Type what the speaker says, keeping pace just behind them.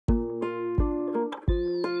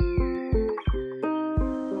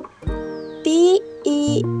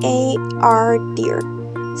DARDEAR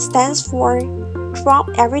stands for Drop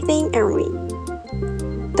Everything and Read.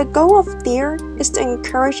 The goal of DARE is to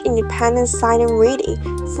encourage independent silent reading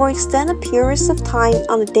for extended periods of time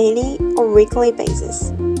on a daily or weekly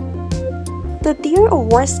basis. The DARE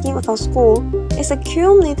award scheme of our school is a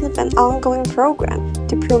cumulative and ongoing program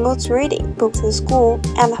to promote reading both in school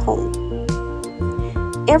and at home.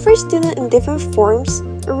 Every student in different forms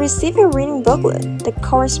will receive a reading booklet that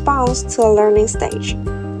corresponds to a learning stage.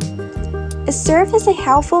 It serves as a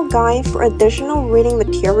helpful guide for additional reading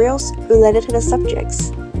materials related to the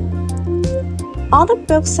subjects. All the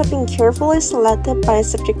books have been carefully selected by the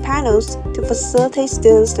subject panels to facilitate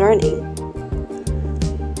students' learning.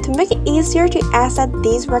 To make it easier to access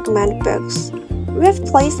these recommended books, we have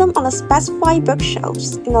placed them on the specified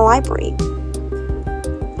bookshelves in the library.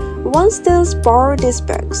 Once students borrow these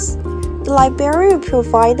books, the librarian will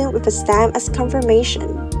provide them with a stamp as confirmation.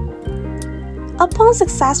 Upon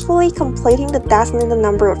successfully completing the designated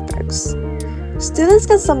number of books, students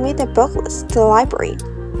can submit their booklets to the library.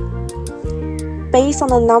 Based on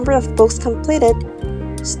the number of books completed,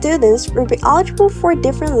 students will be eligible for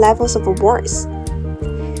different levels of awards,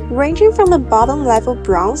 ranging from the bottom level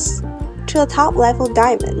bronze to the top level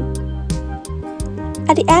diamond.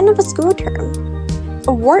 At the end of the school term,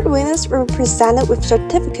 award winners will be presented with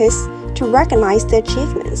certificates to recognize their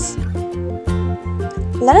achievements.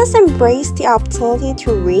 Let us embrace the opportunity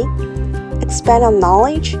to read, expand our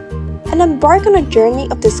knowledge, and embark on a journey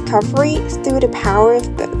of discovery through the power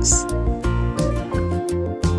of books.